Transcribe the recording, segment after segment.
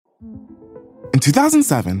In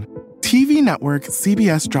 2007, TV network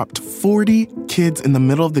CBS dropped 40 kids in the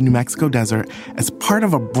middle of the New Mexico desert as part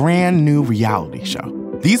of a brand new reality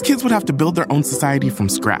show. These kids would have to build their own society from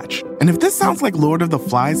scratch. And if this sounds like Lord of the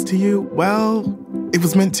Flies to you, well, it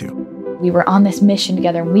was meant to. We were on this mission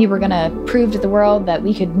together, and we were going to prove to the world that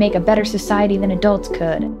we could make a better society than adults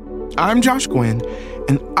could. I'm Josh Gwynn,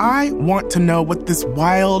 and I want to know what this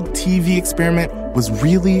wild TV experiment was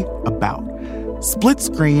really about. Split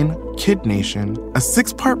Screen, Kid Nation, a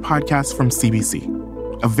 6-part podcast from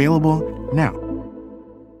CBC. Available now.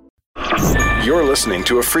 You're listening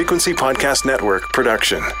to a Frequency Podcast Network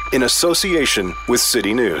production in association with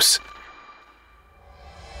City News.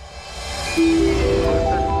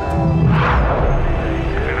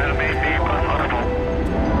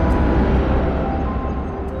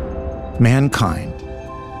 Mankind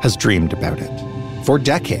has dreamed about it for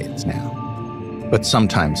decades now, but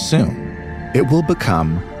sometime soon, it will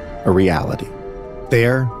become a reality.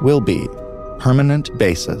 There will be permanent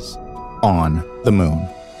bases on the moon.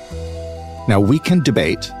 Now, we can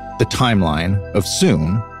debate the timeline of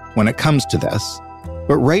soon when it comes to this,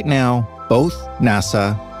 but right now, both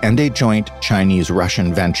NASA and a joint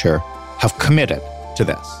Chinese-Russian venture have committed to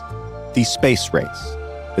this. The space race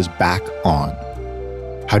is back on.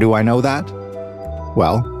 How do I know that?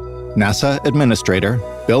 Well, NASA Administrator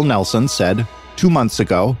Bill Nelson said 2 months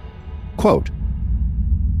ago, quote,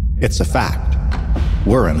 "It's a fact.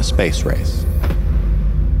 We're in a space race."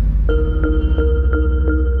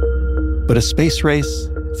 But a space race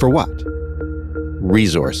for what?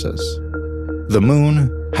 Resources. The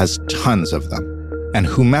moon has tons of them, and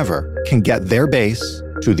whomever can get their base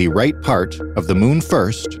to the right part of the moon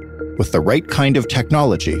first, with the right kind of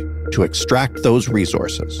technology to extract those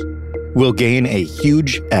resources, will gain a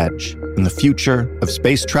huge edge in the future of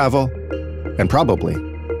space travel, and probably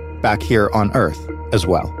back here on Earth as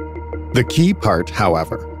well. The key part,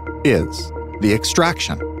 however, is the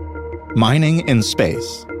extraction. Mining in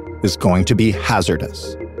space is going to be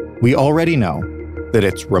hazardous. We already know that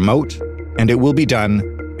it's remote and it will be done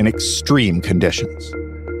in extreme conditions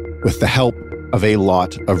with the help of a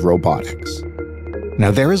lot of robotics.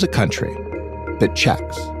 Now, there is a country that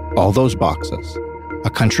checks all those boxes,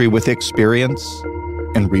 a country with experience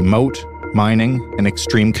in remote mining in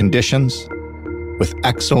extreme conditions, with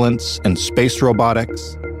excellence in space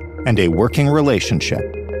robotics, and a working relationship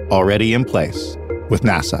already in place with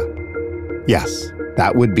NASA. Yes,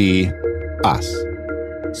 that would be us.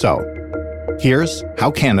 So, here's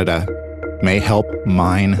how Canada may help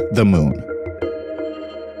mine the moon.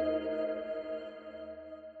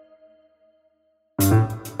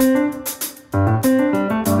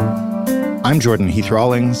 I'm Jordan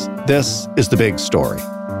Heath-Rawlings. This is The Big Story.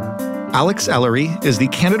 Alex Ellery is the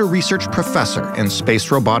Canada Research Professor in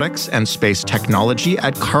Space Robotics and Space Technology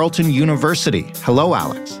at Carleton University. Hello,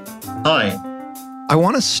 Alex. Hi. I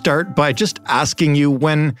want to start by just asking you,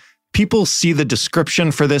 when people see the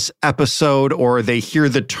description for this episode or they hear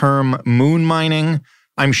the term moon mining,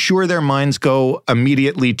 I'm sure their minds go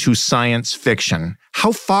immediately to science fiction.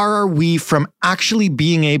 How far are we from actually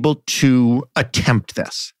being able to attempt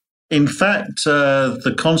this? In fact,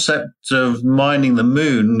 the concept of mining the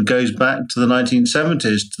moon goes back to the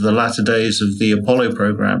 1970s, to the latter days of the Apollo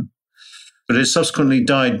program. But it subsequently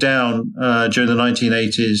died down during the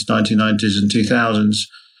 1980s, 1990s, and 2000s,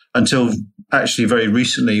 until actually very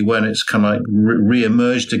recently when it's kind of like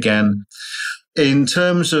re-emerged again. In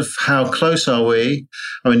terms of how close are we,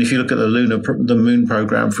 I mean, if you look at the moon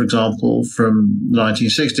program, for example, from the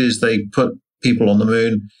 1960s, they put people on the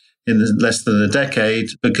moon in less than a decade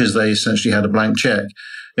because they essentially had a blank check.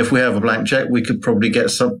 If we have a blank check, we could probably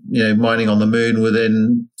get some, mining on the moon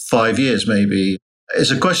within 5 years, maybe.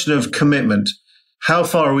 It's a question of commitment. How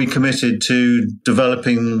far are we committed to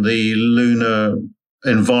developing the lunar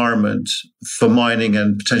environment for mining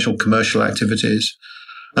and potential commercial activities?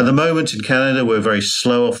 At the moment in Canada, we're very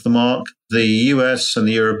slow off the mark. The US and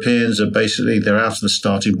the Europeans they're out of the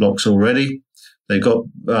starting blocks already. They've got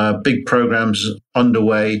big programs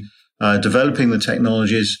underway, developing the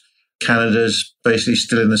technologies. Canada's basically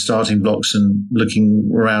still in the starting blocks and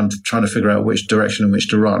looking around, trying to figure out which direction in which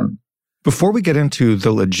to run. Before we get into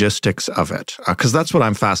the logistics of it, because that's what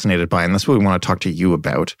I'm fascinated by, and that's what we want to talk to you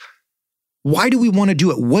about, why do we want to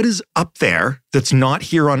do it? What is up there that's not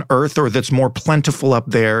here on Earth, or that's more plentiful up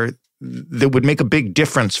there, that would make a big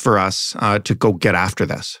difference for us to go get after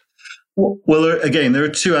this? Well, again, there are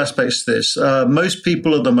two aspects to this. Most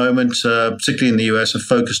people at the moment, particularly in the US, are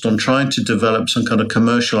focused on trying to develop some kind of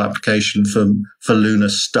commercial application for lunar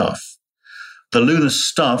stuff. The lunar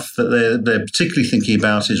stuff that they're particularly thinking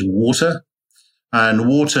about is water. And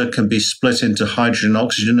water can be split into hydrogen and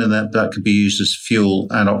oxygen, and that could be used as fuel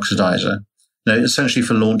and oxidizer. Now, essentially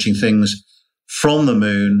for launching things from the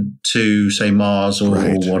moon to, say, Mars or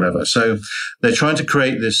whatever. So they're trying to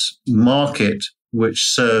create this market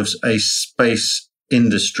which serves a space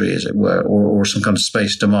industry, as it were, or some kind of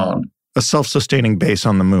space demand. A self-sustaining base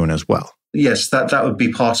on the moon as well. Yes, that would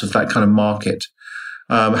be part of that kind of market.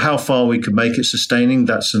 How far we could make it sustaining,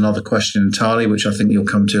 that's another question entirely, which I think you'll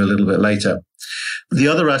come to a little bit later. The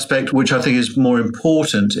other aspect, which I think is more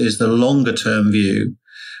important, is the longer-term view,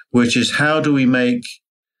 which is how do we make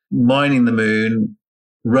mining the moon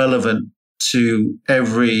relevant to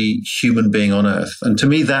every human being on Earth? And to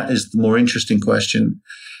me, that is the more interesting question.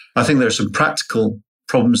 I think there are some practical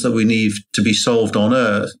problems that we need to be solved on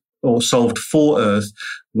Earth or solved for Earth,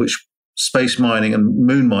 which space mining and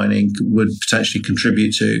moon mining would potentially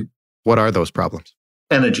contribute to. What are those problems?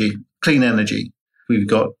 Energy, clean energy. We've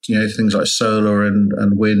got things like solar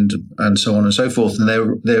and wind and so on and so forth, and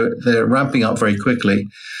they're ramping up very quickly.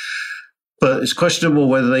 But it's questionable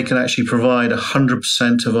whether they can actually provide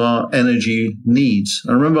 100% of our energy needs.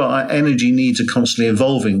 And remember, our energy needs are constantly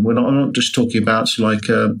evolving. I'm not just talking about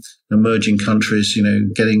emerging countries,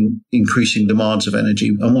 getting increasing demands of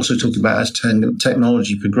energy. I'm also talking about as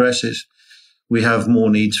technology progresses, we have more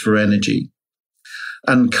needs for energy.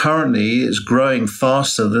 And currently, it's growing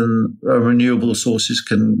faster than renewable sources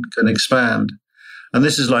can expand. And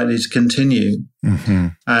this is likely to continue. Mm-hmm.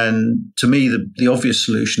 And to me, the obvious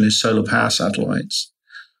solution is solar power satellites.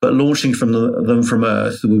 But launching them from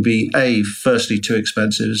Earth would be, firstly, too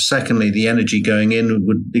expensive. Secondly, the energy going in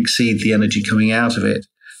would exceed the energy coming out of it.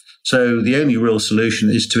 So the only real solution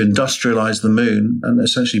is to industrialize the moon and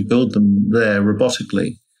essentially build them there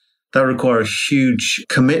robotically. That requires a huge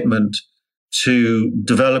commitment to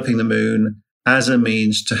developing the moon as a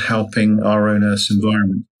means to helping our own Earth's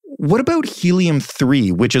environment. What about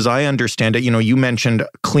helium-3, which, as I understand it, you mentioned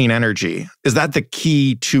clean energy. Is that the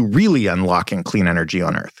key to really unlocking clean energy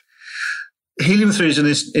on Earth? Helium-3 is an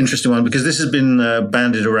interesting one because this has been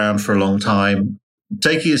bandied around for a long time.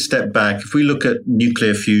 Taking a step back, if we look at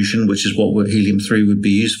nuclear fusion, which is what helium-3 would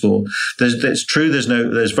be used for, it's true there's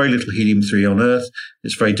very little helium-3 on Earth.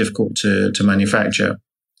 It's very difficult to manufacture.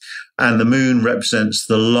 And the moon represents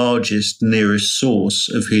the largest, nearest source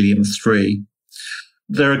of helium-3.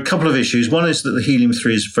 There are a couple of issues. One is that the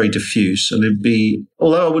helium-3 is very diffuse, and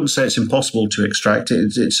although I wouldn't say it's impossible to extract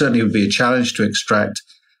it, it certainly would be a challenge to extract,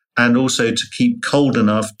 and also to keep cold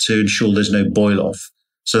enough to ensure there's no boil-off.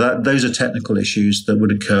 So those are technical issues that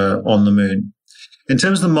would occur on the moon. In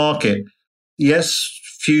terms of the market, yes,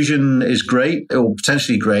 fusion is great, or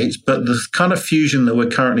potentially great, but the kind of fusion that we're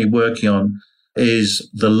currently working on is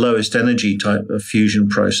the lowest energy type of fusion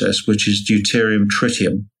process, which is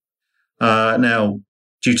deuterium-tritium. Now,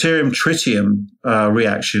 deuterium-tritium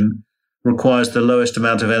reaction requires the lowest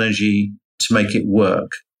amount of energy to make it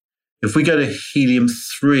work. If we go to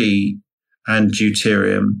helium-3 and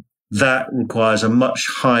deuterium, that requires a much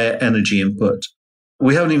higher energy input.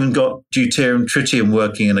 We haven't even got deuterium-tritium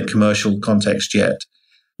working in a commercial context yet.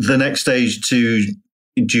 The next stage to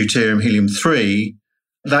deuterium-helium-3,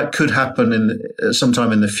 that could happen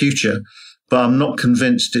sometime in the future. But I'm not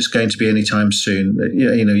convinced it's going to be anytime soon.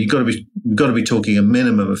 You've got to be talking a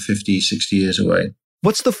minimum of 50, 60 years away.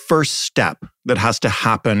 What's the first step that has to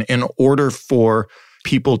happen in order for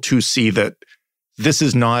people to see that this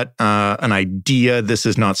is not an idea, this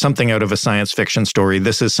is not something out of a science fiction story,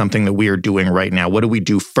 this is something that we are doing right now? What do we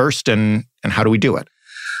do first, and how do we do it?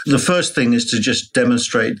 The first thing is to just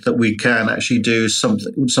demonstrate that we can actually do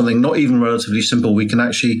something not even relatively simple. We can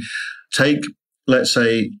actually take, let's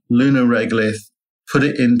say, lunar regolith, put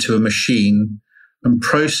it into a machine and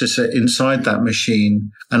process it inside that machine,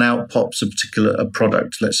 and out pops a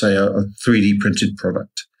product, let's say a 3D printed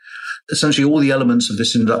product. Essentially all the elements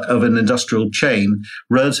of an industrial chain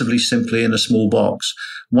relatively simply in a small box.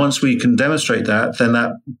 Once we can demonstrate that, then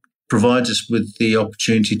that provides us with the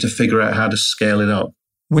opportunity to figure out how to scale it up.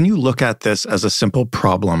 When you look at this as a simple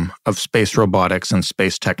problem of space robotics and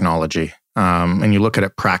space technology, and you look at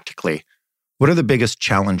it practically, what are the biggest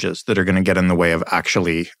challenges that are going to get in the way of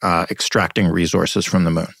actually extracting resources from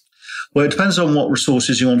the moon? Well, it depends on what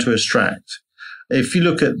resources you want to extract. If you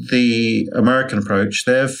look at the American approach,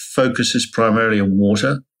 their focus is primarily on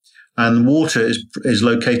water, and water is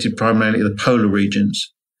located primarily in the polar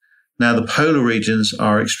regions. Now, the polar regions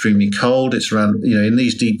are extremely cold. It's around, in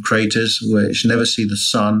these deep craters which never see the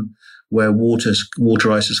sun, where water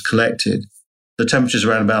ice is collected. The temperature's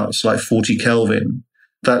around about, it's like 40 Kelvin.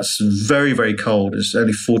 That's very, very cold. It's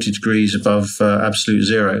only 40 degrees above absolute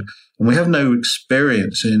zero. And we have no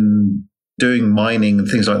experience in doing mining and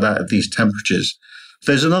things like that at these temperatures.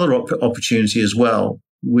 There's another opportunity as well.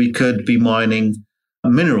 We could be mining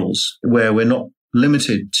minerals where we're not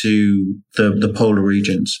limited to the polar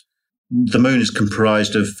regions. The moon is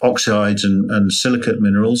comprised of oxides and silicate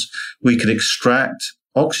minerals. We could extract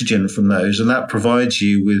oxygen from those, and that provides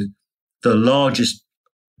you with the largest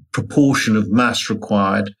proportion of mass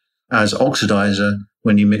required as oxidizer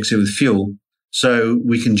when you mix it with fuel. So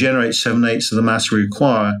we can generate 7/8 of the mass we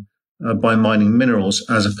require by mining minerals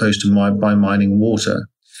as opposed to by mining water.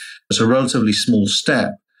 It's a relatively small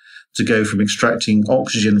step to go from extracting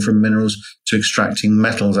oxygen from minerals to extracting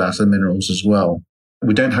metals out of the minerals as well.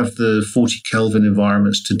 We don't have the 40 Kelvin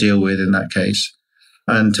environments to deal with in that case.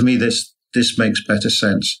 And to me, this makes better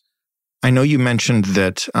sense. I know you mentioned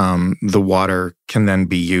that the water can then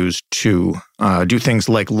be used to do things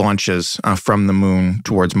like launches from the moon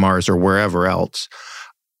towards Mars or wherever else.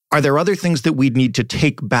 Are there other things that we'd need to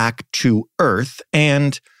take back to Earth?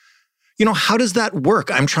 And, how does that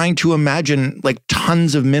work? I'm trying to imagine like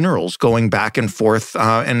tons of minerals going back and forth,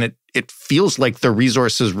 and it feels like the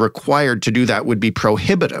resources required to do that would be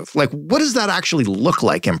prohibitive. Like, what does that actually look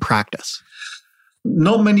like in practice?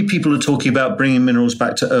 Not many people are talking about bringing minerals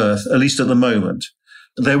back to Earth, at least at the moment.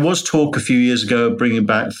 There was talk a few years ago of bringing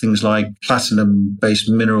back things like platinum-based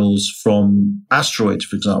minerals from asteroids,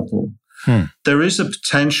 for example. There is a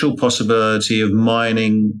potential possibility of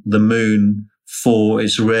mining the moon for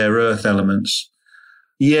its rare earth elements.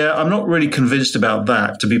 Yeah, I'm not really convinced about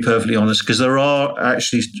that, to be perfectly honest, because there are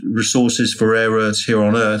actually resources for rare earths here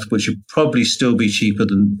on Earth, which would probably still be cheaper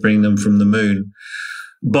than bringing them from the moon.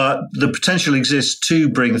 But the potential exists to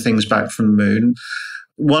bring things back from the moon.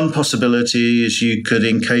 One possibility is you could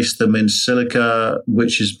encase them in silica,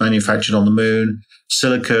 which is manufactured on the moon.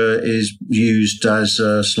 Silica is used as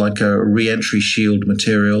like a re-entry shield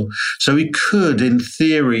material. So we could, in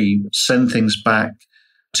theory, send things back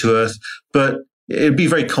to Earth, but it'd be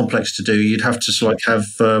very complex to do. You'd have to have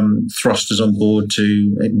thrusters on board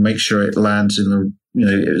to make sure it lands in the,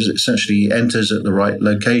 it essentially enters at the right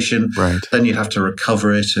location. Right. Then you'd have to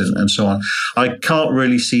recover it and so on. I can't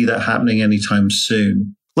really see that happening anytime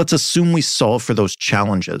soon. Let's assume we solve for those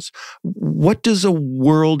challenges. What does a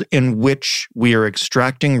world in which we are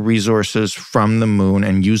extracting resources from the moon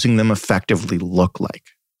and using them effectively look like?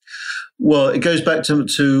 Well, it goes back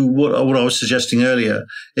to what I was suggesting earlier,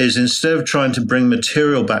 is instead of trying to bring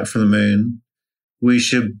material back from the moon, we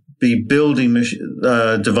should be building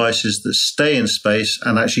devices that stay in space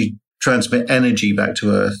and actually transmit energy back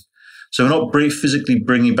to Earth. So we're not physically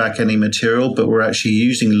bringing back any material, but we're actually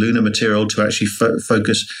using lunar material to actually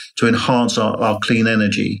focus to enhance our clean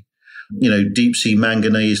energy. Deep sea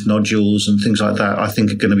manganese nodules and things like that, I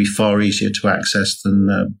think are going to be far easier to access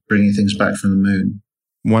than bringing things back from the moon.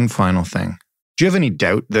 One final thing. Do you have any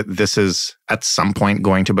doubt that this is at some point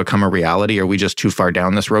going to become a reality? Are we just too far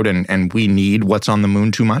down this road and we need what's on the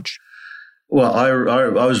moon too much? Well,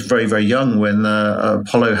 I was very, very young when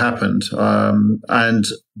Apollo happened. And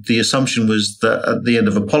the assumption was that at the end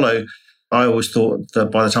of Apollo, I always thought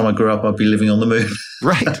that by the time I grew up, I'd be living on the moon.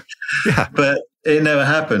 Right. Yeah. But it never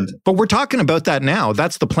happened. But we're talking about that now.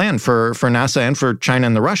 That's the plan for NASA and for China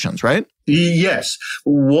and the Russians, right? Yes.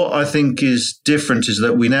 What I think is different is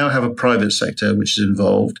that we now have a private sector which is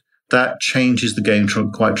involved. That changes the game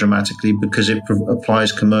quite dramatically because it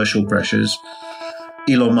applies commercial pressures.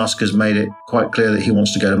 Elon Musk has made it quite clear that he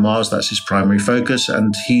wants to go to Mars. That's his primary focus.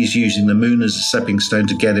 And he's using the moon as a stepping stone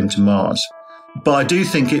to get him to Mars. But I do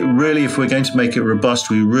think if we're going to make it robust,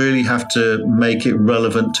 we really have to make it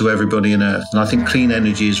relevant to everybody on Earth. And I think clean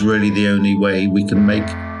energy is really the only way we can make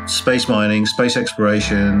space mining, space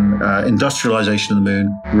exploration, industrialization of the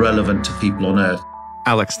moon relevant to people on Earth.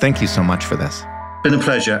 Alex, thank you so much for this. Been a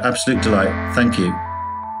pleasure. Absolute delight. Thank you.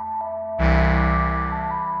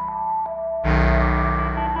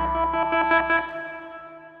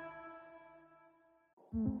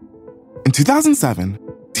 In 2007,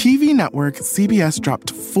 TV network CBS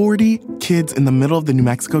dropped 40 kids in the middle of the New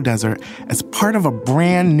Mexico desert as part of a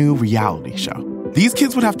brand new reality show. These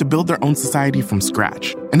kids would have to build their own society from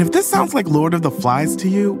scratch. And if this sounds like Lord of the Flies to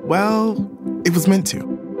you, well, it was meant to.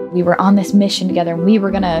 We were on this mission together, and we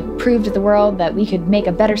were going to prove to the world that we could make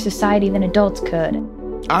a better society than adults could.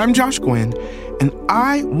 I'm Josh Gwynn, and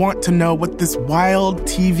I want to know what this wild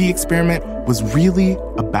TV experiment was really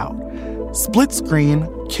about. Split Screen,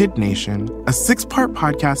 Kid Nation, a 6-part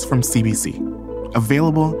podcast from CBC.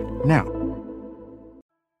 Available now.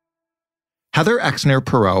 Heather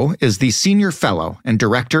Exner-Perot is the Senior Fellow and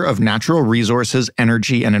Director of Natural Resources,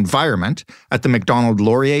 Energy, and Environment at the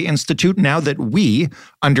Macdonald-Laurier Institute. Now that we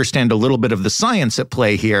understand a little bit of the science at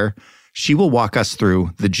play here, she will walk us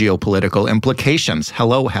through the geopolitical implications.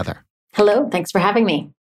 Hello, Heather. Hello, thanks for having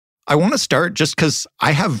me. I want to start just because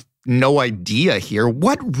I have no idea here.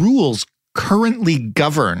 What rules currently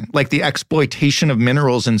govern like the exploitation of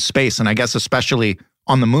minerals in space, and I guess especially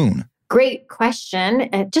on the moon? Great question.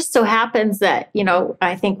 It just so happens that,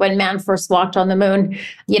 I think when man first walked on the moon,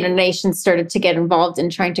 nations started to get involved in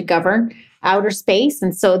trying to govern outer space.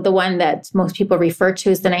 And so the one that most people refer to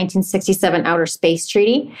is the 1967 Outer Space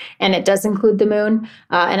Treaty. And it does include the moon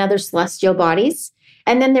and other celestial bodies.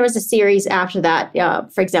 And then there was a series after that,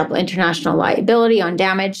 for example, international liability on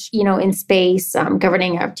damage, in space,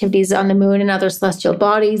 governing activities on the moon and other celestial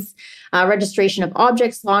bodies, registration of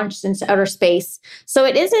objects launched into outer space. So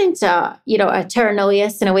it isn't, a terra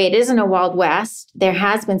nullius in a way. It isn't a Wild West. There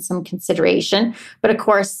has been some consideration, but of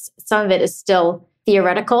course, some of it is still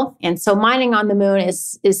theoretical. And so mining on the moon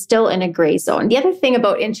is still in a gray zone. The other thing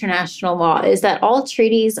about international law is that all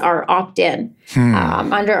treaties are opt-in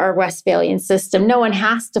under our Westphalian system. No one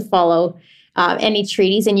has to follow any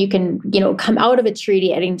treaties, and you can, come out of a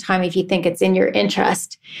treaty at any time if you think it's in your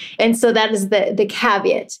interest. And so that is the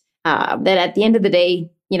caveat that at the end of the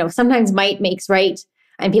day, sometimes might makes right.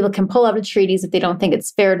 And people can pull out of treaties if they don't think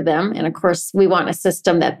it's fair to them. And of course, we want a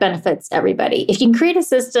system that benefits everybody. If you can create a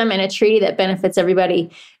system and a treaty that benefits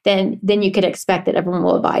everybody, then you could expect that everyone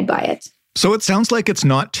will abide by it. So it sounds like it's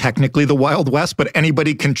not technically the Wild West, but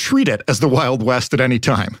anybody can treat it as the Wild West at any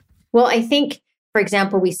time. Well, I think, for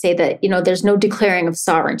example, we say that, there's no declaring of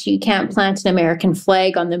sovereignty. You can't plant an American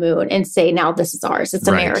flag on the moon and say, now this is ours. It's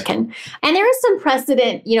American. And there is some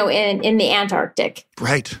precedent, in the Antarctic.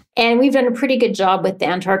 Right. And we've done a pretty good job with the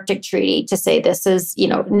Antarctic Treaty to say this is,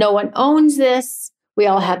 no one owns this. We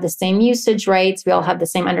all have the same usage rights. We all have the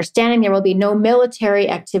same understanding. There will be no military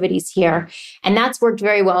activities here. And that's worked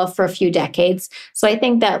very well for a few decades. So I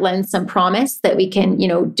think that lends some promise that we can,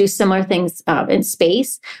 do similar things in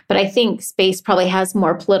space. But I think space probably has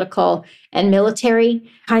more political and military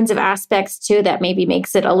kinds of aspects too that maybe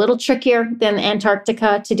makes it a little trickier than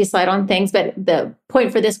Antarctica to decide on things. But the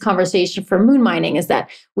point for this conversation for moon mining is that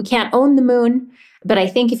we can't own the moon. But I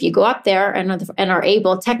think if you go up there and are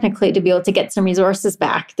able technically to be able to get some resources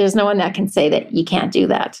back, there's no one that can say that you can't do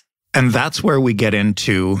that. And that's where we get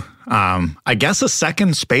into, I guess, a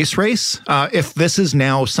second space race. If this is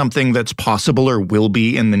now something that's possible or will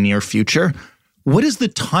be in the near future, what is the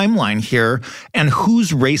timeline here and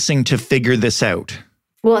who's racing to figure this out?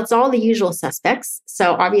 Well, it's all the usual suspects.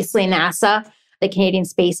 So obviously NASA, the Canadian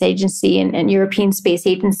Space Agency and European Space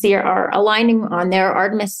Agency are aligning on their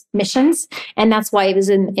Artemis missions. And that's why it was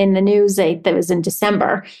in the news that was in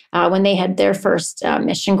December when they had their first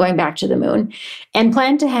mission going back to the moon, and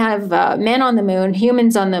plan to have men on the moon,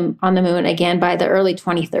 humans on the moon again by the early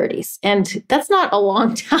 2030s. And that's not a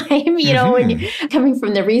long time, when you're coming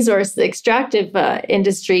from the the extractive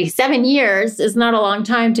industry. 7 years is not a long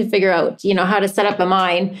time to figure out, how to set up a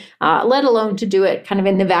mine, let alone to do it kind of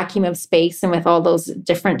in the vacuum of space and with all those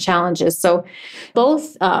different challenges. So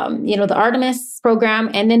both, the Artemis program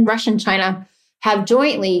and then Russia and China have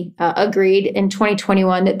jointly agreed in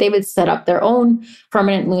 2021 that they would set up their own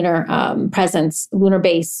permanent lunar presence, lunar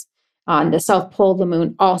base on the South Pole of the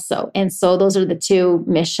moon also. And so those are the two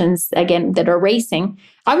missions, again, that are racing.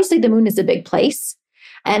 Obviously, the moon is a big place.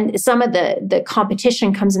 And some of the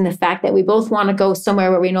competition comes in the fact that we both want to go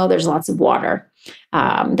somewhere where we know there's lots of water,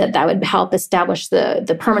 that would help establish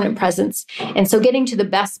the permanent presence. And so getting to the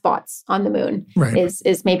best spots on the moon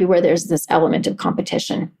is maybe where there's this element of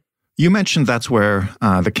competition. You mentioned that's where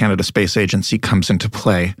the Canada Space Agency comes into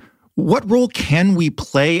play. What role can we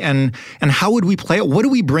play and how would we play it? What do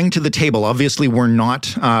we bring to the table? Obviously, we're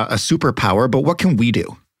not a superpower, but what can we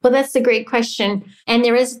do? Well, that's a great question. And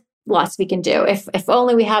there is lots we can do. If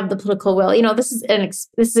only we have the political will. This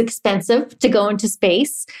is expensive to go into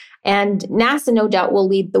space, and NASA no doubt will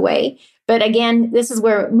lead the way. But again, this is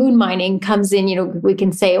where moon mining comes in. We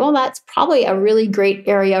can say, well, that's probably a really great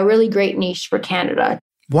area, a really great niche for Canada.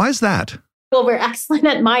 Why is that? Well, we're excellent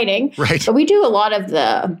at mining, right? But we do a lot of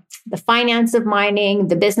the finance of mining,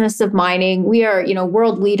 the business of mining. We are,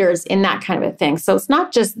 world leaders in that kind of a thing. So it's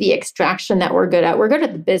not just the extraction that we're good at. We're good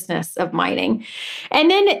at the business of mining.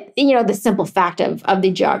 And then, the simple fact of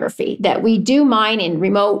the geography that we do mine in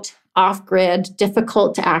remote, off-grid,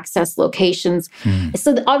 difficult to access locations.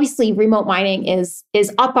 So obviously remote mining is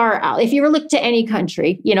up our alley. If you were to look to any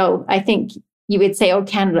country, I think you would say, oh,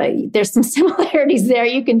 Canada, there's some similarities there.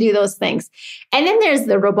 You can do those things. And then there's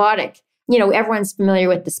the robotic, everyone's familiar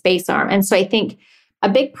with the space arm. And so I think a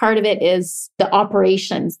big part of it is the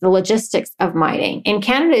operations, the logistics of mining. And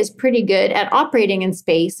Canada is pretty good at operating in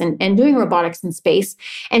space and doing robotics in space.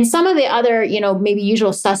 And some of the other, maybe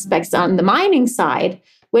usual suspects on the mining side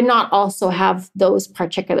would not also have those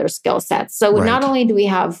particular skill sets. So not only do we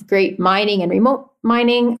have great mining and remote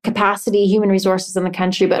mining capacity, human resources in the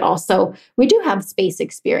country, but also we do have space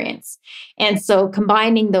experience. And so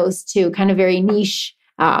combining those two kind of very niche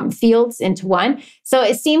fields into one. So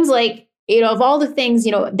it seems like, of all the things,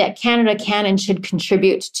 that Canada can and should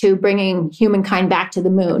contribute to bringing humankind back to the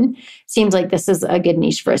moon, seems like this is a good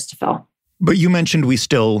niche for us to fill. But you mentioned we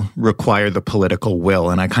still require the political will,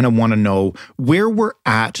 and I kind of want to know where we're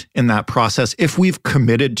at in that process, if we've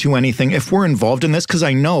committed to anything, if we're involved in this, because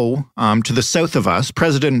I know to the south of us,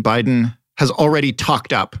 President Biden has already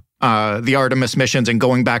talked up the Artemis missions and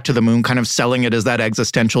going back to the moon, kind of selling it as that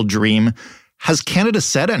existential dream. Has Canada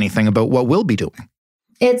said anything about what we'll be doing?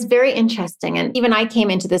 It's very interesting. And even I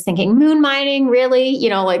came into this thinking, moon mining, really?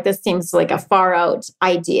 This seems like a far out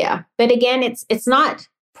idea. But again, it's not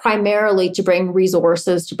primarily to bring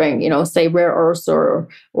resources, to bring, say rare earths or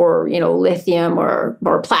lithium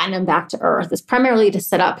or platinum back to Earth. It's primarily to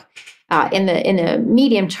set up in the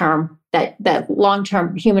medium term that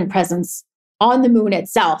long-term human presence on the moon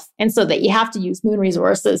itself. And so that you have to use moon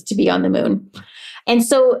resources to be on the moon. And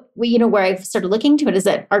so where I've started looking to it is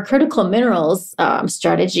that our critical minerals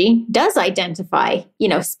strategy does identify,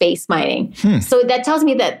 space mining. So that tells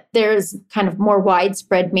me that there's kind of more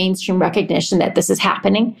widespread mainstream recognition that this is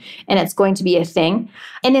happening and it's going to be a thing.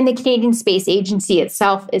 And then the Canadian Space Agency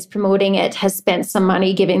itself is promoting it, has spent some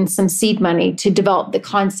money, giving some seed money to develop the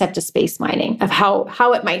concept of space mining, of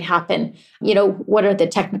how it might happen. What are the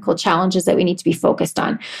technical challenges that we need to be focused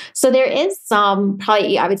on? So there is some,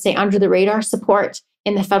 probably, I would say, under the radar support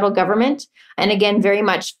in the federal government. And again, very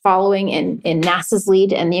much following in NASA's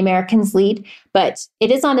lead and the Americans' lead. But it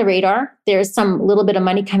is on the radar. There's some little bit of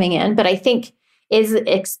money coming in, but I think is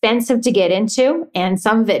expensive to get into. And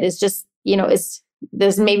some of it is just,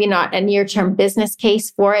 there's maybe not a near-term business case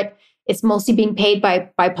for it. It's mostly being paid by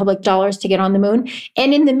public dollars to get on the moon.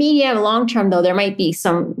 And in the medium and long term, though, there might be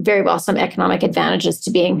some economic advantages to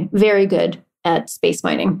being very good at space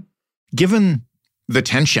mining. Given the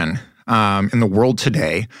tension in the world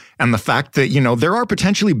today and the fact that, there are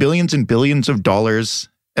potentially billions and billions of dollars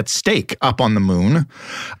at stake up on the moon,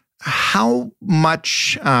 how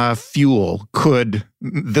much fuel could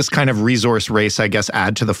this kind of resource race, I guess,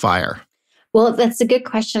 add to the fire? Well, that's a good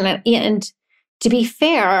question. And to be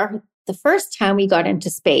fair, the first time we got into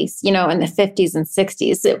space, in the 50s and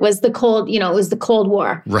 60s, it was the Cold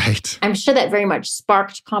War. Right. I'm sure that very much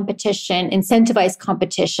sparked competition, incentivized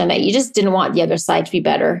competition, that you just didn't want the other side to be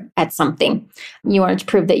better at something. You wanted to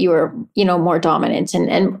prove that you were, more dominant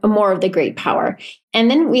and more of the great power.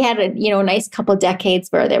 And then we had a, nice couple of decades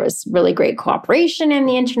where there was really great cooperation in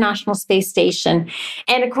the International Space Station.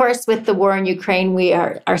 And of course, with the war in Ukraine, we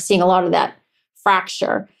are seeing a lot of that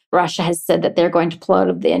fracture. Russia has said that they're going to pull out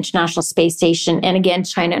of the International Space Station. And again,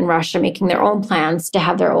 China and Russia making their own plans to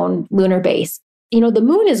have their own lunar base. The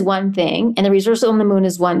moon is one thing, and the resources on the moon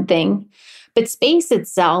is one thing. But space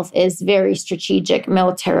itself is very strategic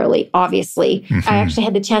militarily, obviously. Mm-hmm. I actually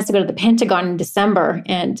had the chance to go to the Pentagon in December,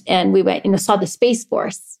 and we went, saw the Space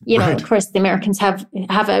Force. Right. Of course, the Americans have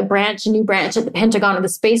a new branch at the Pentagon of the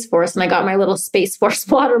Space Force, and I got my little Space Force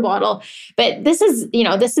water bottle. But this is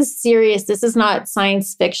serious. This is not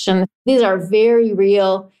science fiction. These are very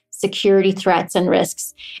real security threats and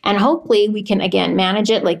risks. And hopefully we can, again, manage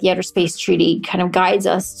it like the Outer Space Treaty kind of guides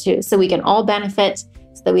us to, so we can all benefit,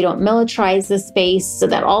 so that we don't militarize this space, so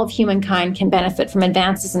that all of humankind can benefit from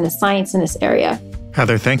advances in the science in this area.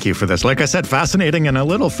 Heather, thank you for this. Like I said, fascinating and a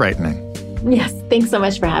little frightening. Yes, thanks so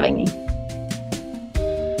much for having me.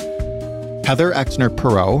 Heather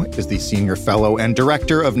Exner-Perot is the Senior Fellow and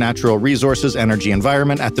Director of Natural Resources, Energy,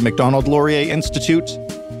 Environment at the Macdonald-Laurier Institute.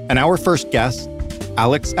 And our first guest,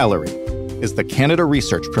 Alex Ellery, is the Canada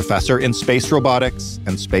Research Professor in Space Robotics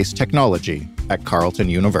and Space Technology at Carleton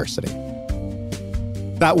University.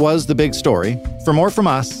 That was The Big Story. For more from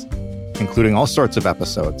us, including all sorts of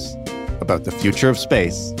episodes about the future of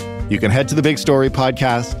space, you can head to The Big Story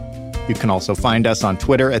podcast. You can also find us on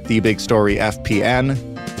Twitter at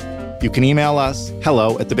TheBigStoryFPN. You can email us,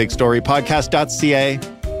 hello@thebigstorypodcast.ca.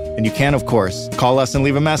 And you can, of course, call us and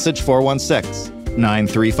leave a message,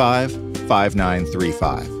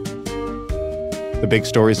 416-935-5935. The Big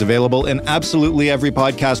Story is available in absolutely every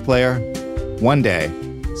podcast player. One day,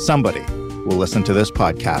 somebody will listen to this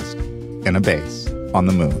podcast in a base on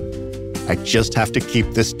the moon. I just have to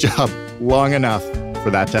keep this job long enough for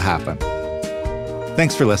that to happen.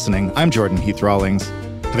 Thanks for listening. I'm Jordan Heath Rawlings.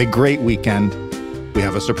 Have a great weekend. We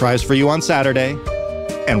have a surprise for you on Saturday,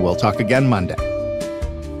 and we'll talk again Monday.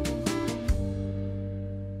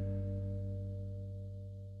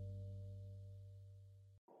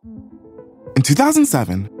 In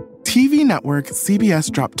 2007, TV network CBS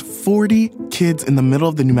dropped 40 kids in the middle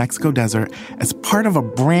of the New Mexico desert as part of a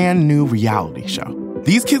brand new reality show.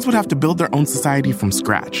 These kids would have to build their own society from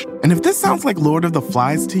scratch. And if this sounds like Lord of the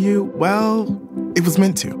Flies to you, well, it was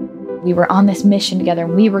meant to. We were on this mission together,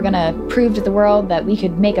 and we were going to prove to the world that we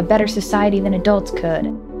could make a better society than adults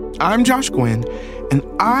could. I'm Josh Gwynn, and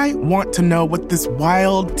I want to know what this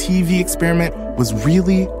wild TV experiment was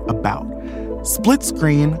really about. Split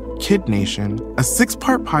Screen, Kid Nation, a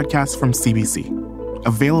 6-part podcast from CBC.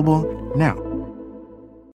 Available now.